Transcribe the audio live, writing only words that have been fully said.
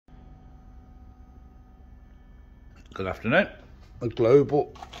Good afternoon. A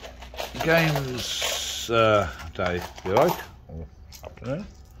global games day, if you like, or afternoon.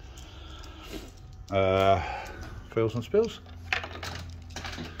 Thrills'N'Spills.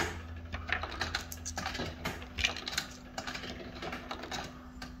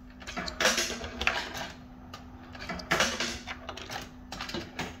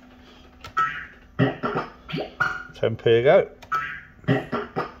 £10p a go.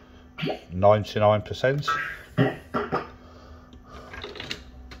 99%.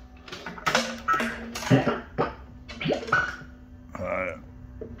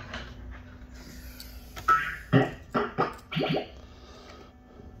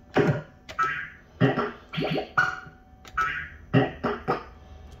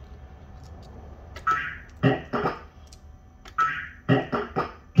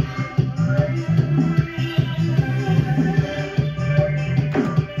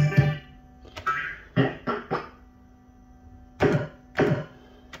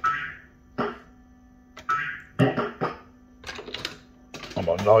 I'm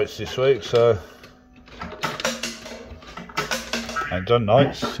on nights this week, so I ain't done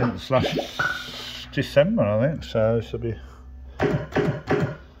nights since last December, I think, so this will be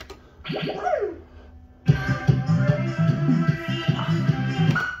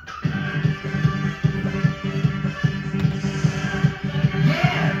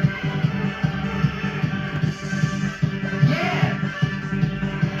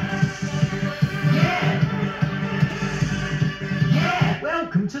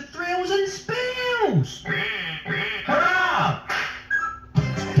Welcome to Thrills'N'Spills! Hurrah!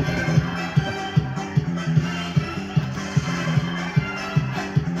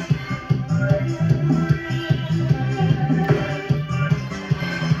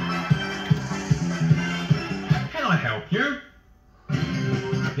 Can I help you?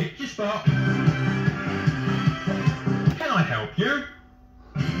 Pick your spot. Can I help you?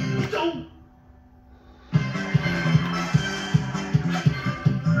 Don't.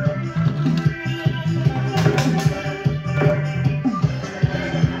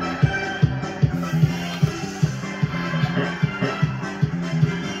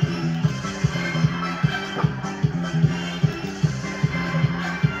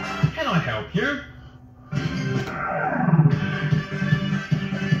 Can I help you?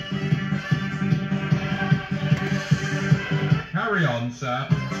 Carry on, sir.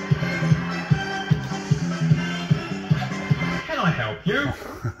 Can I help you?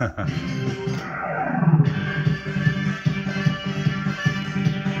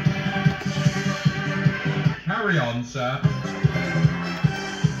 Carry on, sir.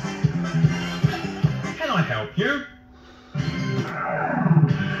 Can I help you?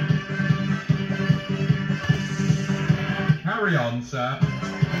 Carry on, sir.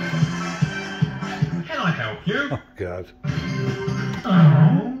 Can I help you? oh god.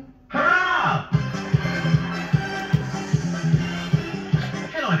 Oh, hurrah!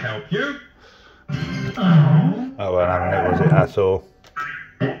 Can I help you? Oh. That wasn't having it, was it, at all?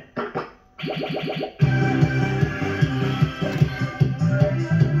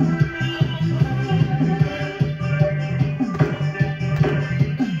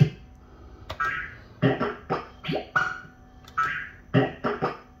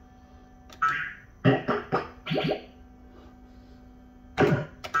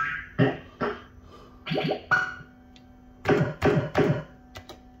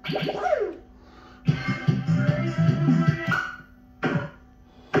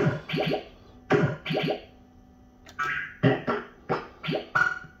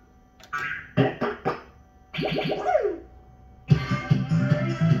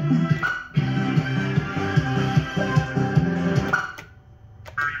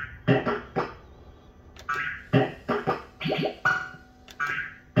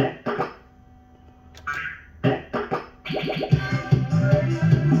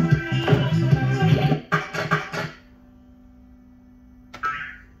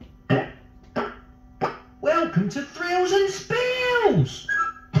 Welcome to Thrills'N'Spills!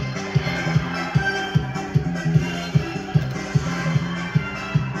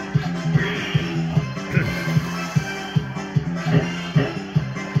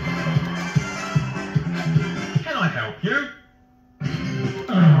 Can I help you?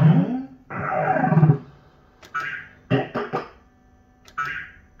 Oh.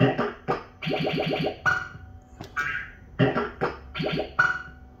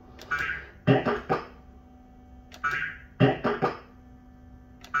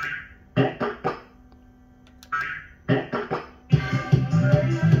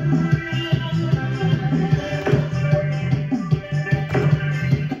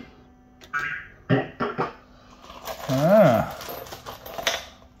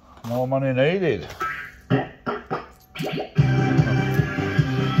 money needed.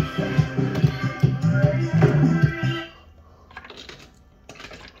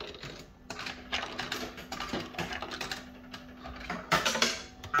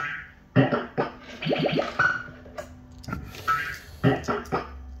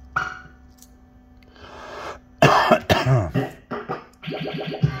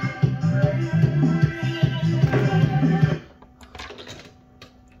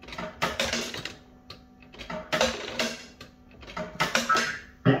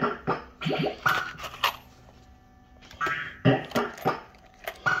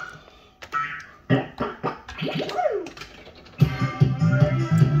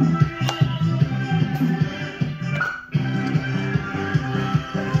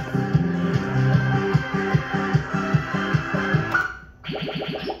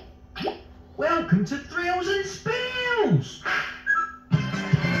 Welcome to Thrills'N'Spills!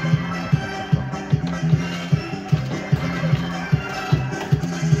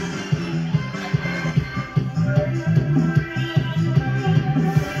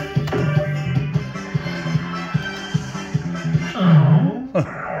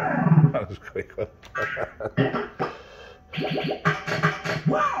 That was a quick one.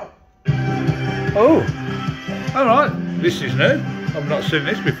 Wow! Oh, alright, this is new. I've not seen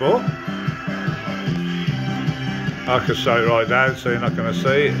this before. I can set it right down so you're not going to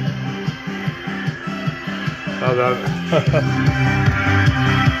see it.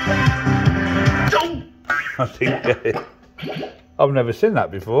 I didn't get it. I've never seen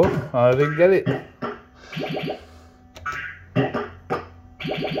that before. I didn't get it.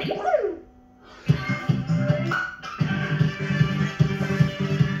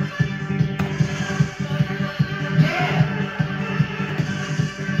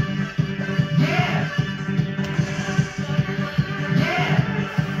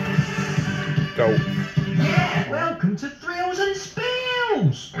 Go. Welcome to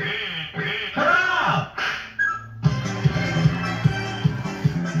Thrills'N'Spills! Hurrah!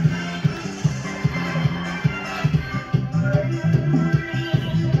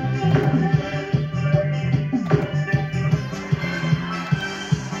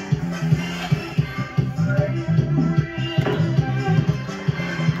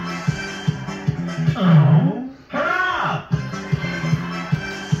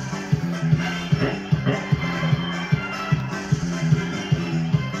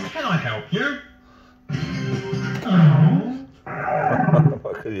 Can I help you?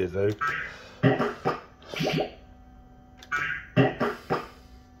 What can you do?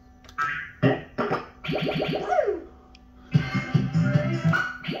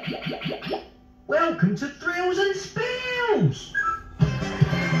 Welcome to Thrills'N'Spills!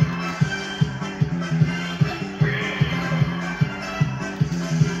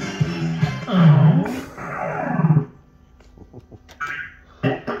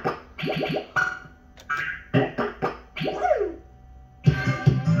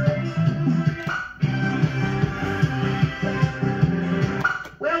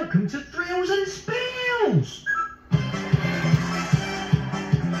 Welcome to Thrills'N'Spills!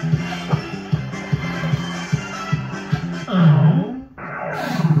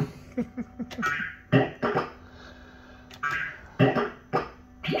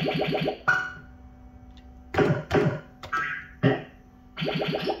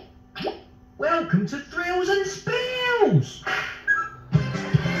 Welcome to Thrills'N'Spills!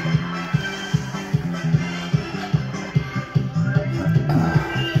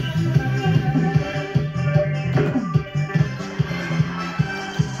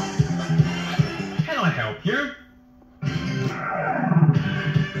 Can I help you?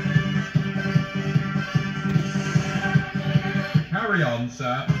 Carry on,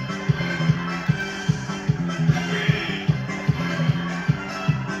 sir.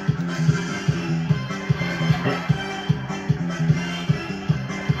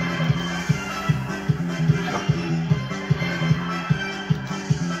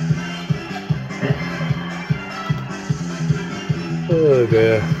 Oh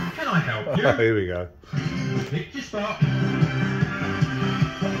dear. Can I help you? Here we go. Pick your spot. Can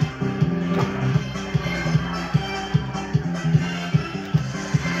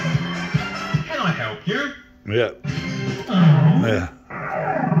I help you? Yeah. Yeah.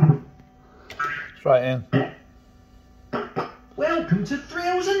 Straight in. Welcome to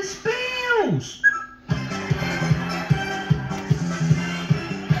Thrills'N'Spills!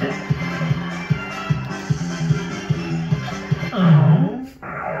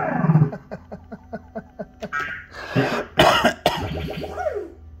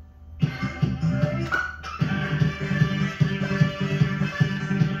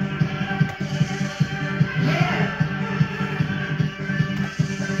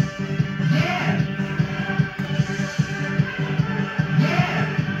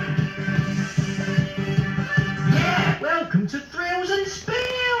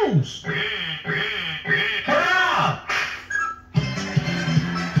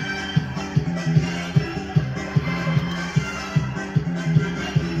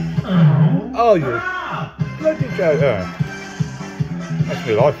 Oh, you bloody joker. That's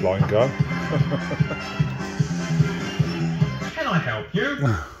my lifeline gone. Can I help you?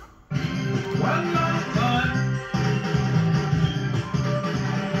 One last time.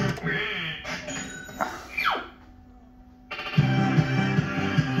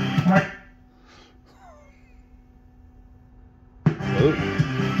 Oh,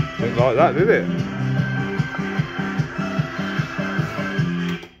 didn't like that, did it?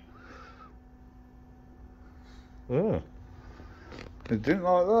 Oh, it didn't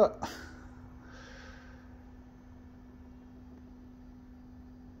like that.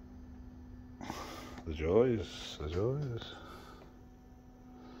 The joys, the joys.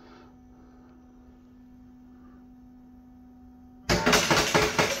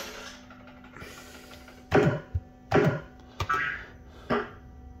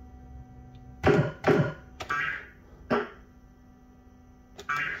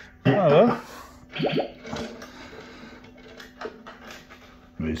 Oh well.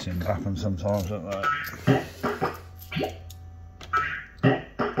 These things happen sometimes, don't they?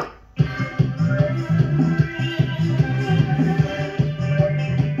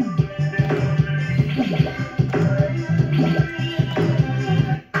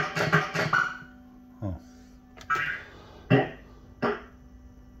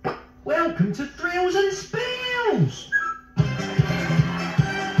 Welcome to Thrills'N'Spills.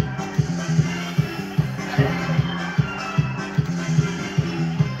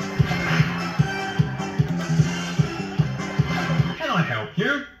 Can I help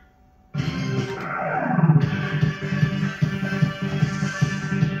you?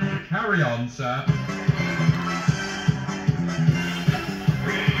 Carry on, sir.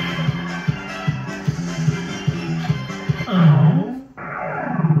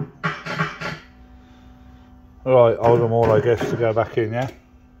 Right, hold them all, I guess, to go back in, yeah?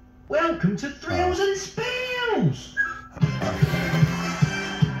 Welcome to Thrills'N'Spills.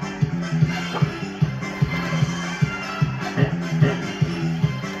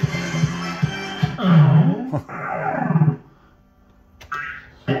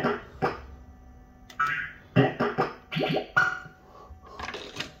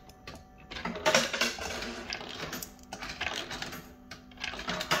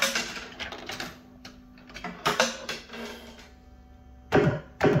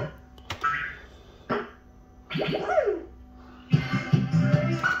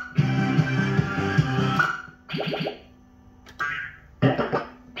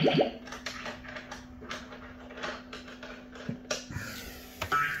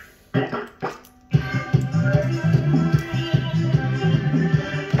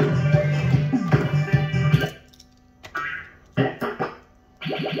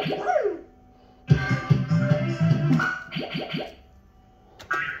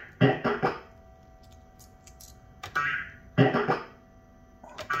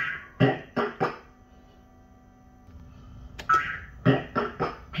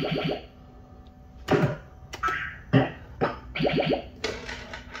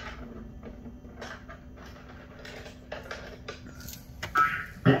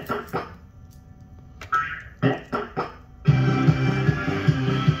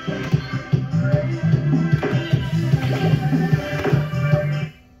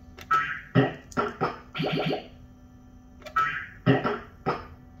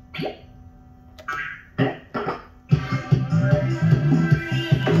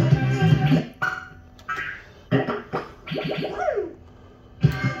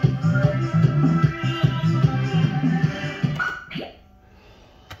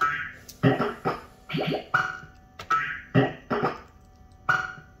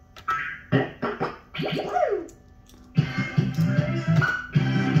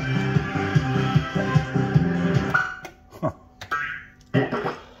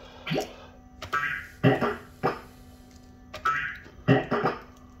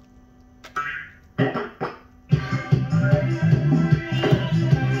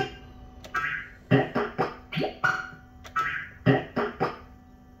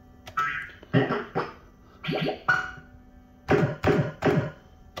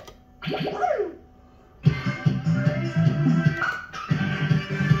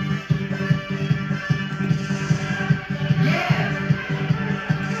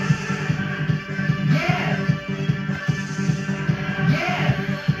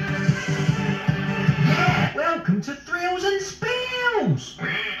 Welcome to Thrills'N'Spills!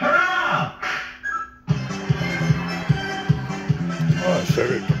 Hurrah! Alright, so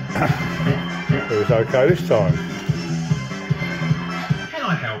it was okay this time. Can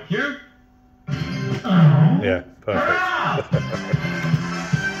I help you? Yeah, perfect.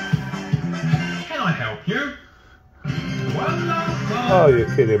 Oh, you're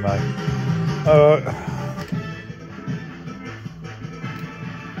kidding me. Alright.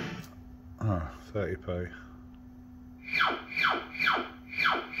 Oh, 30p.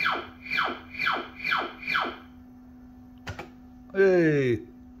 Hey!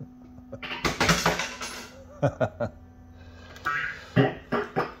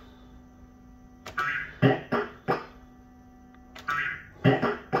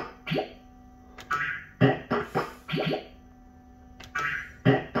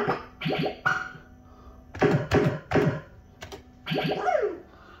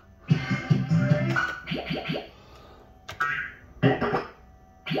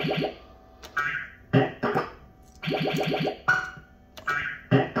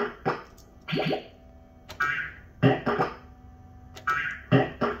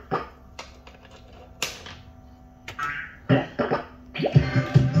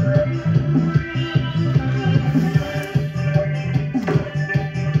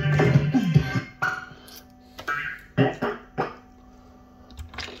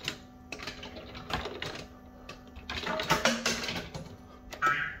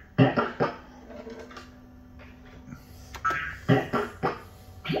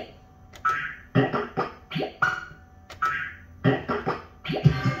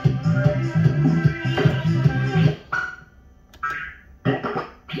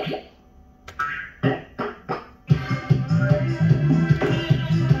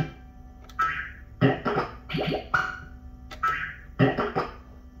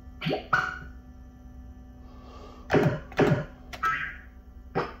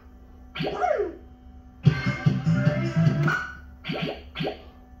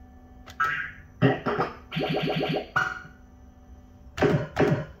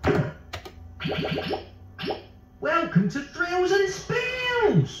 Welcome to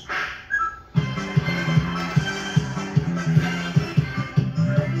Thrills'N'Spills!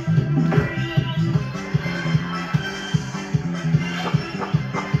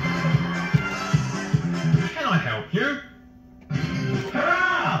 Can I help you?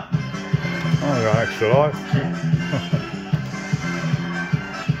 Hurrah! Oh, I got extra life.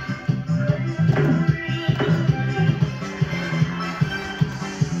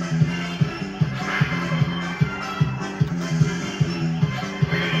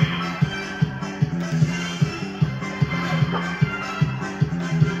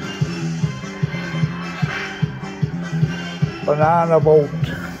 Banana boat.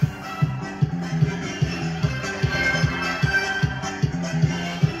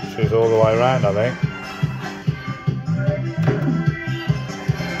 She's all the way around, I think.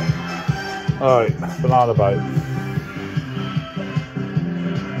 Alright, banana boat.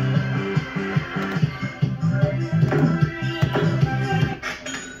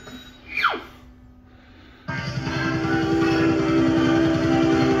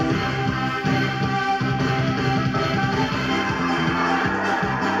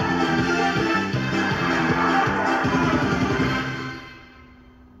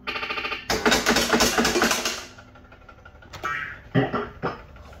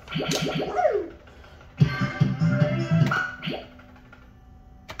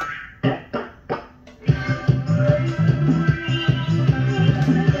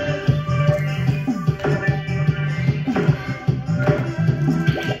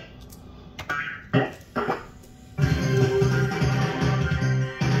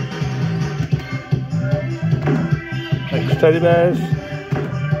 Teddy bears.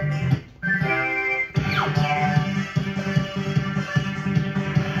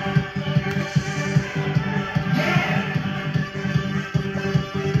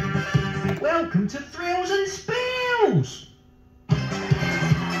 Welcome to Thrills'N'Spills!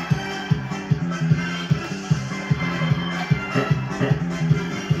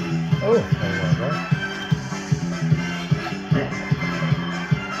 Oh, there we go.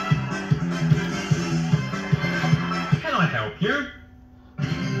 Can I help you?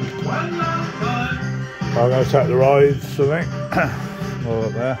 One last time. I'm going to take the rides, I think. All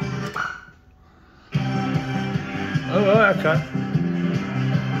up there. Oh, right, okay.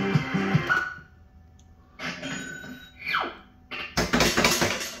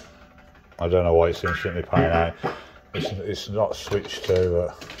 I don't know why it's instantly paying out. It's not switched to,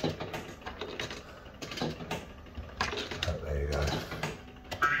 but oh, there you go.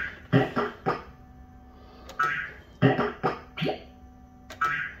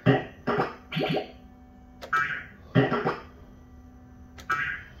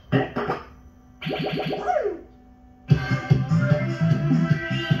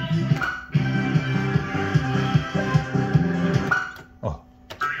 Oh.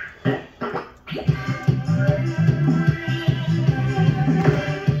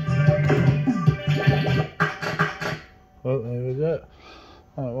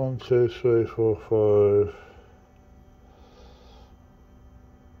 2, 3, 4,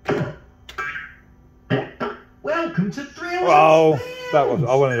 5. Welcome to Thrills. Oh, that was.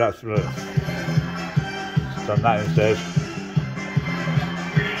 I wanted that to look. Done that instead.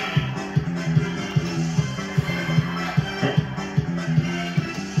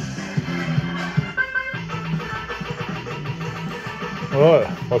 Right,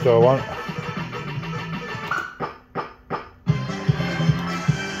 what do I want?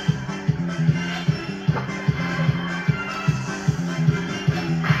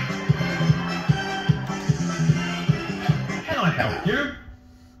 Can I help you?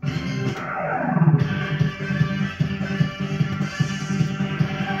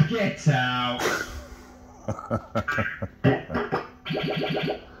 Get out.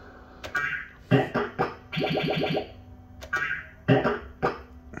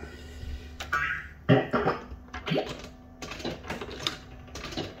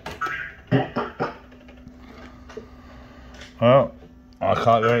 Well, I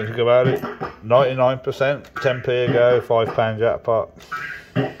can't do anything about it. 99%, 10p a go, £5 jackpot.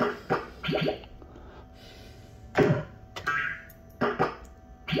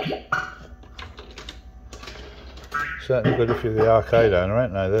 Certainly good if you're the arcade owner,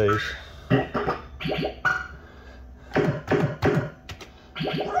 ain't they, these?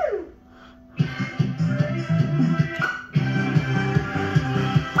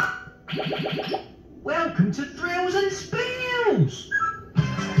 Welcome to Thrills'N'Spills.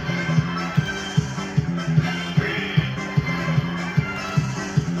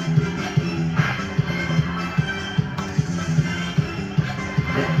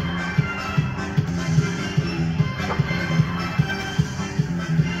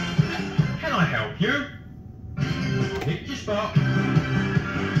 Can I help you? Pick your spot.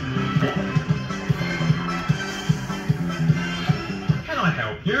 Can I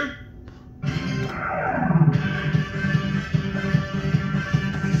help you?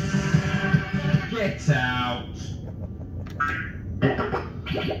 Get out.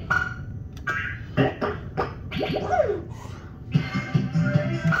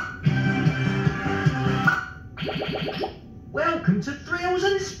 Welcome to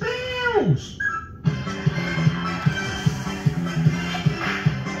Thrills'N'Spills.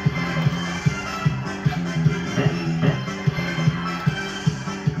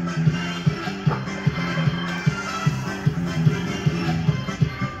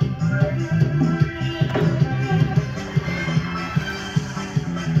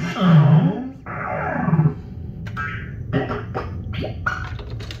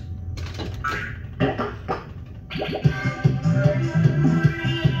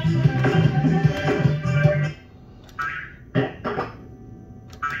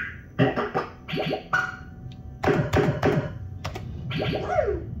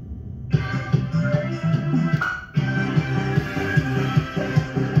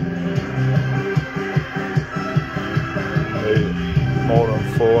 More than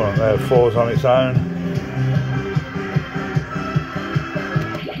 4, and there 4's on its own.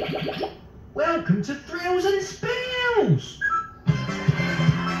 Welcome to Thrills'N'Spills.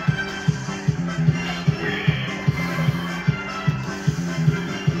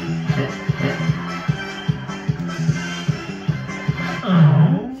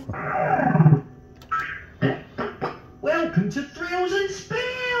 Welcome to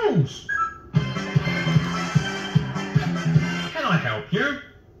Thrills'N'Spills. Can I help you?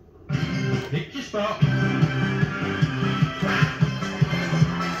 Pick your spot.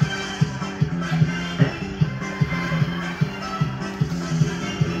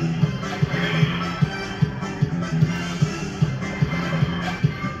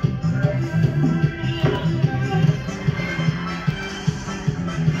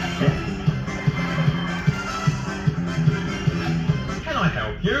 Can I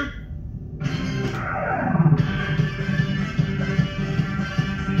help you?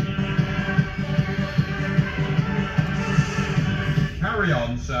 Carry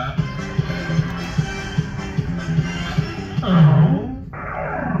on, sir.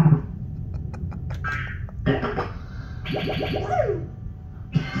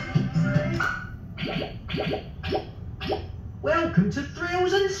 Welcome to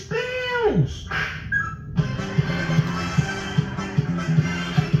Thrills'N'Spills.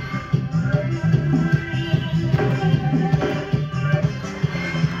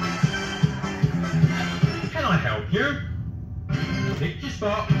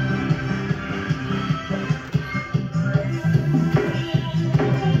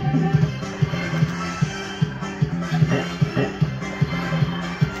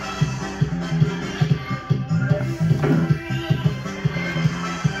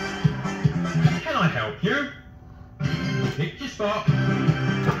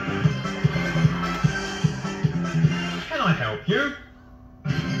 help you?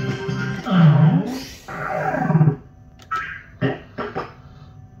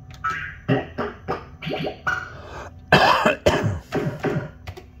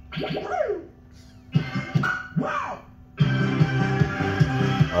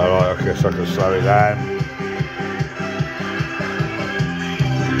 Alright, I guess I can slow it down.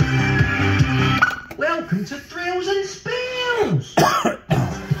 Welcome to Thrills'N'Spills!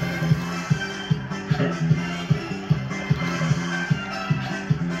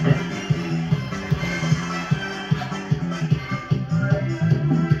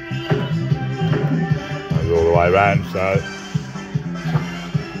 All the way around, so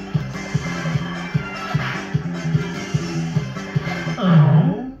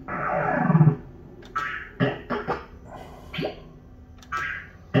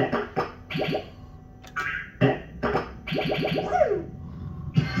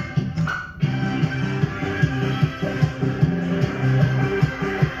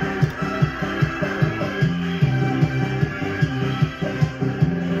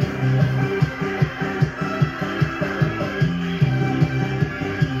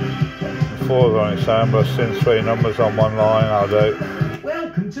four's on its own, but since 3 numbers on one line, I'll do.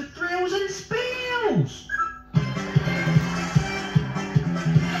 Welcome to Thrills'N'Spills!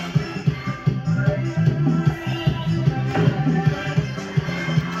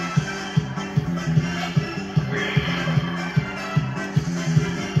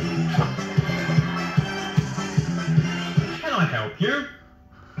 Can I help you?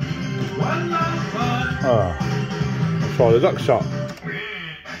 One last one. Oh, let's try the duck shot.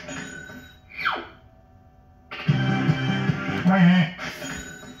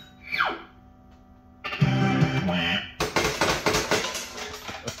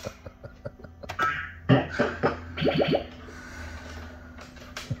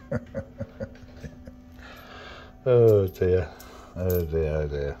 Oh dear, oh dear, oh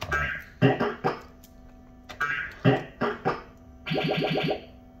dear.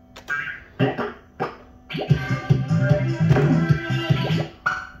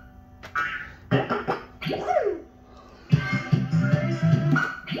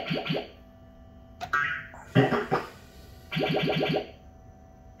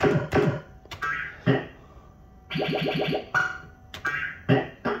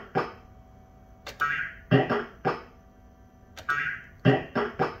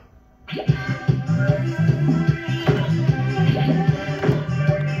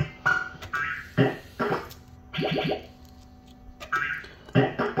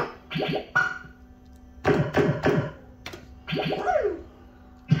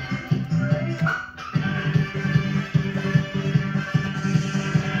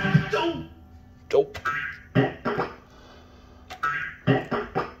 Dope.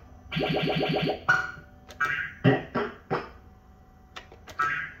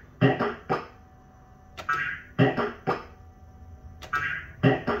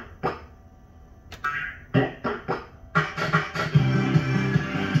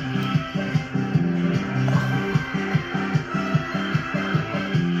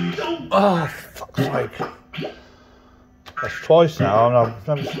 Oh, fuck's sake. That's twice now. Oh,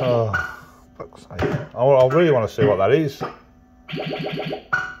 fuck's sake. I really want to see what that is.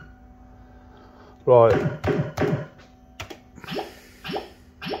 Right.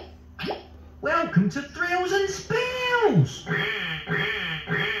 Welcome to Thrills'N'Spills!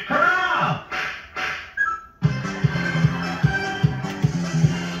 Hurrah!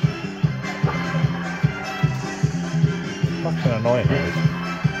 Fucking annoying it is.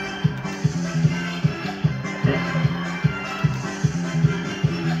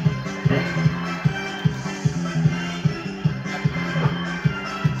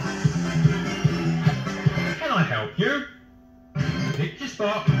 Can I help you? Pick your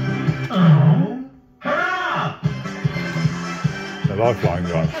spot. Oh! Hurrah! The lifeline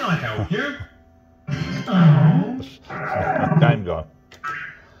guy. Can I help you? Oh! Game guy.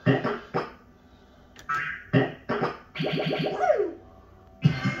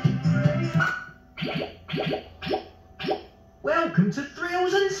 Welcome to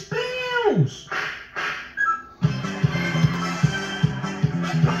Thrills'N'Spills!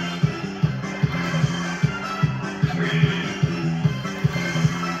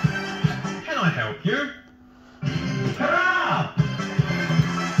 Can I help you? Hurrah!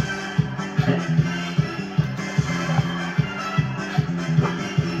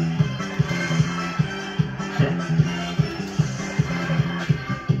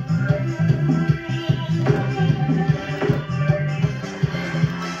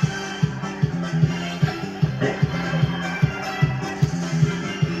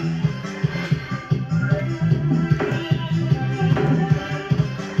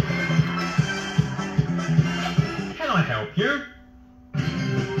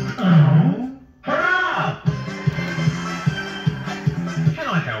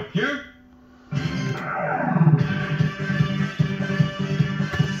 help you?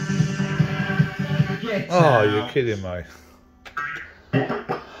 Get Oh, out. you're kidding me.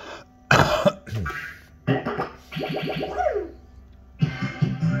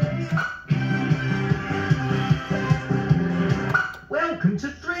 Welcome to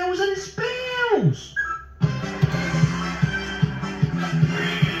Thrills'N'Spills.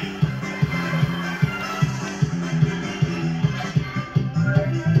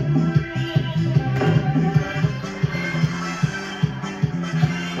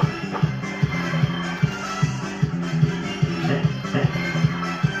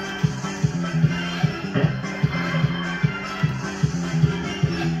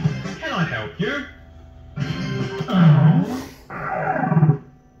 Can I help you? Oh.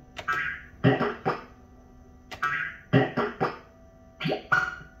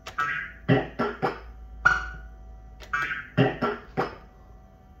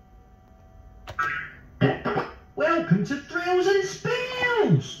 Welcome to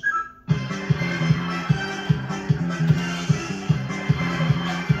Thrills'N'Spills.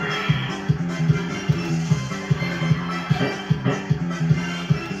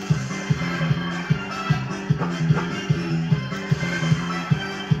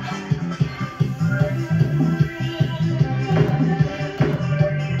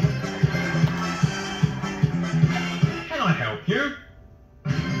 Can I help you?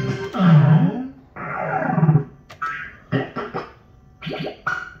 Oh.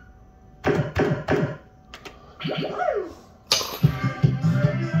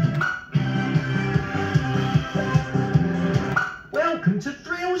 Welcome to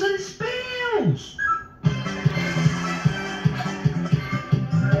Thrills'N'Spills.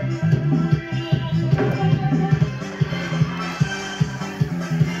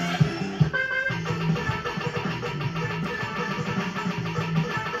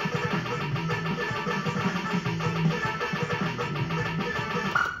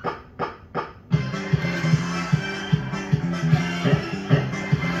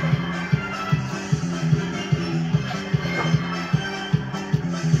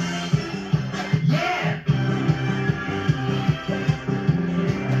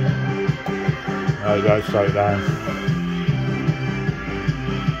 No, go straight down.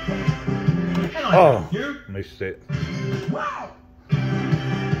 Can I Oh, help you? missed it. Wow.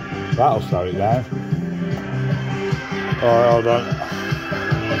 That'll slow it down. Alright, hold on.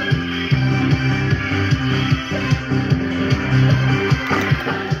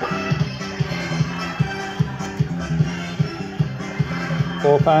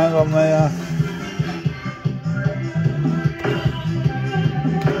 £4 on there.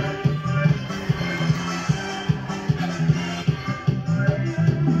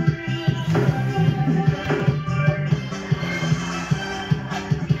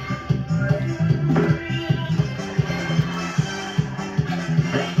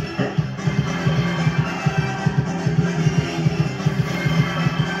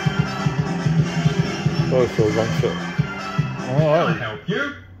 Oh, it's all gone shut. Can I Alright. help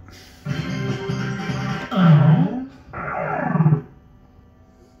you? Oh.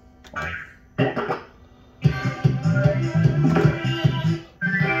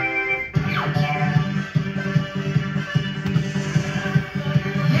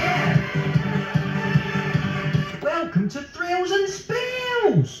 Welcome to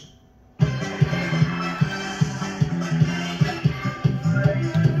Thrills'N'Spills.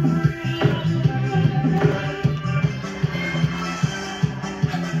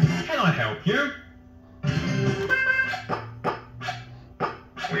 Can I help you?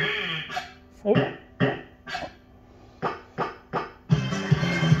 Oh.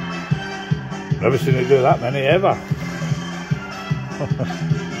 Never seen it do that many ever.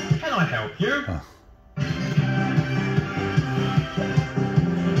 Can I help you?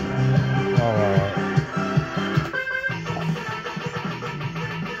 Alright.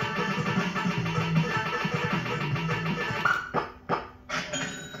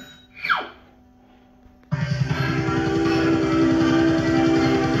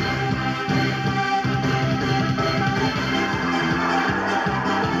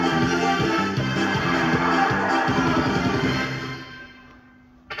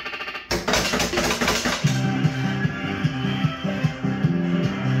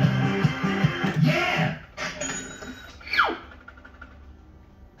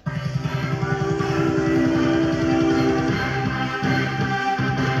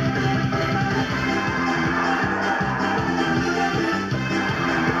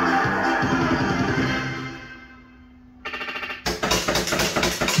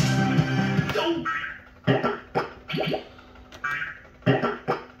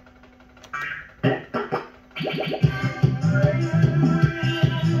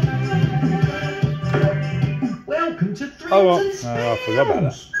 Oh, Thrills and I forgot about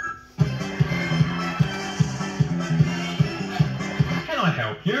that. Spills. Can I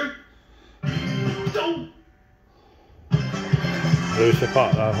help you? Don't. Lose the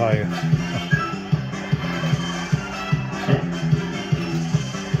pot, I'll tell you.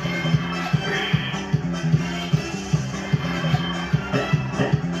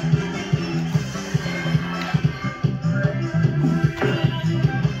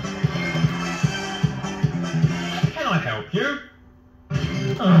 Can I help you?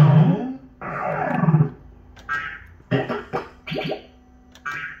 Oh.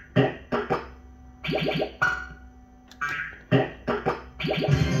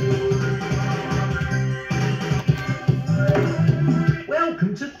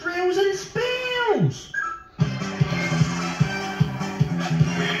 Welcome to Thrills and Spills.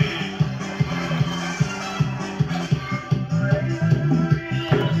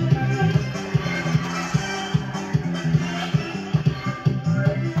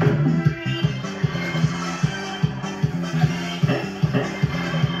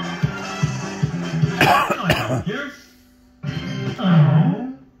 Can I help you?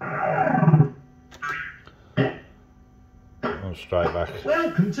 Oh. I'm straight back.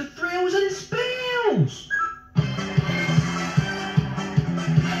 Welcome to Thrills and Spills.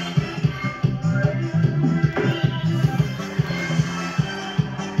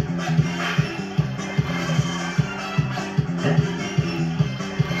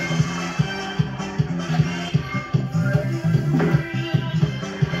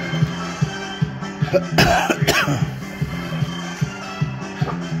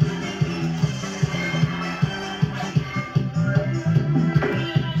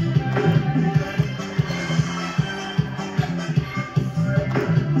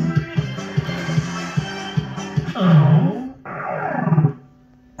 Oh.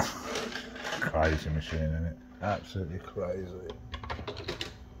 Crazy machine, isn't it? Absolutely crazy.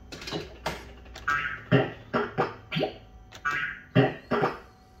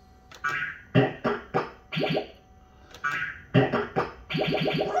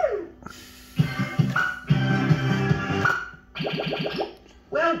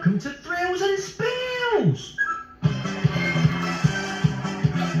 Welcome to Thrills and Spills.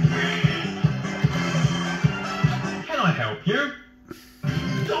 Can I help you?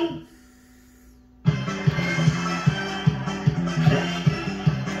 Don't.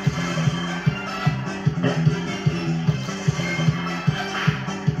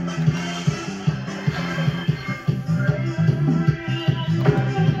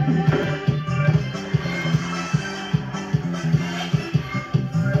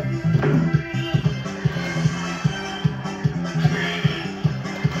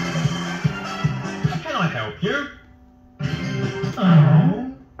 Can I help you?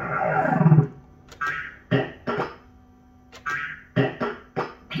 Oh.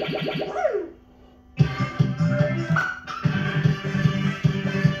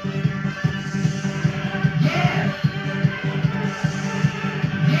 Yeah.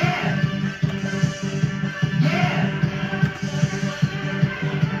 Yeah. Yeah.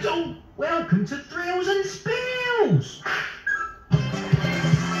 Don't. Welcome to Thrills and Spills.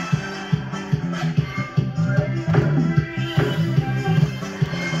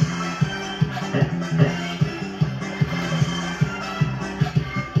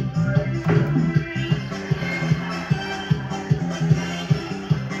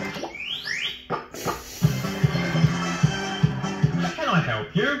 Can I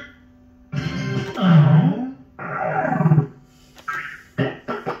help you? Oh.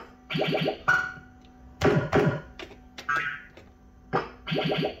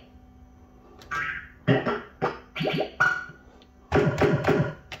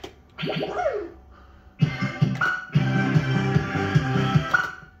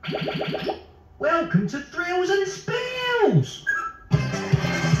 Welcome to Thrills and Spills.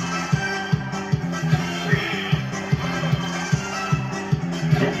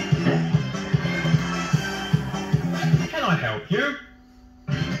 Can I help you?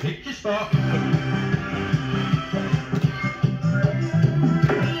 Pick your spot.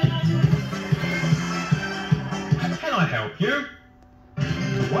 Can I help you?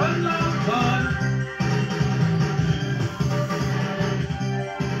 One last time.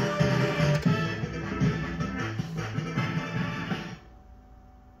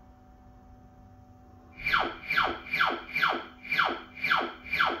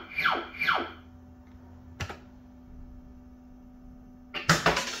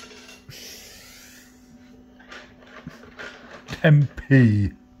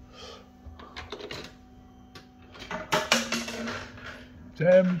 MP.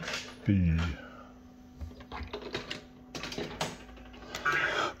 MP.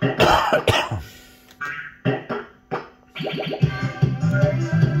 Welcome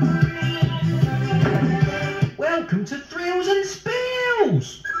to Thrills and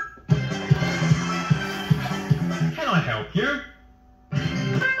Spills. Can I help you?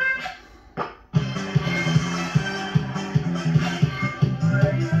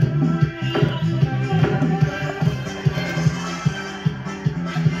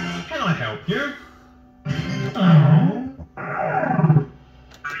 Can I help you?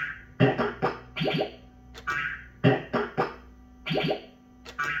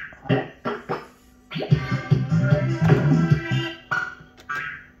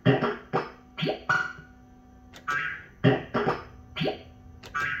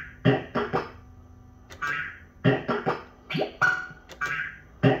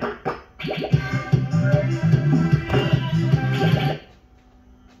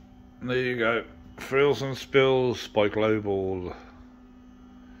 There you go. Thrills and Spills by Global.